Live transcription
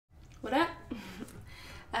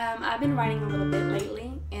I've been writing a little bit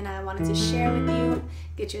lately, and I wanted to share with you,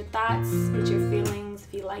 get your thoughts, get your feelings,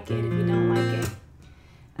 if you like it, if you don't like it.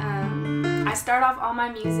 I start off all my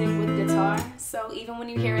music with guitar, so even when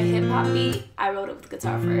you hear a hip-hop beat, I wrote it with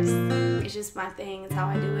guitar first. It's just my thing, it's how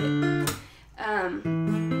I do it.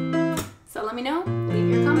 So let me know, leave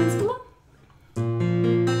your comments below.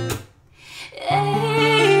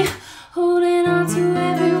 Hey, holding on to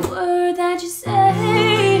every word that you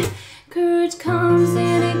say. Courage comes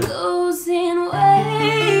and it goes in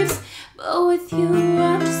waves, but with you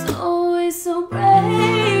I'm just always so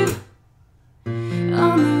brave.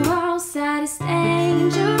 On the wild side it's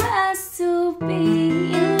dangerous to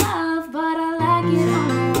be in love, but I like it on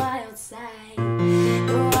the wild side.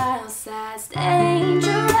 The wild side's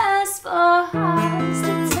dangerous for hearts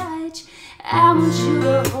to touch. I want you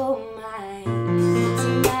to hold mine,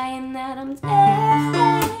 denying that I'm dangerous.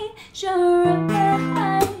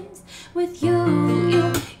 With you,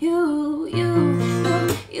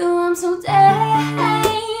 I'm so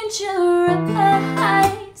dangerous.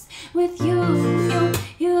 With you,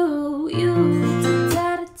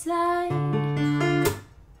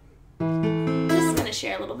 Just gonna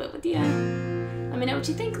share a little bit with you. Let me know what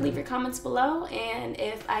you think. Leave your comments below, and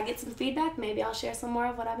if I get some feedback, maybe I'll share some more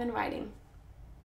of what I've been writing.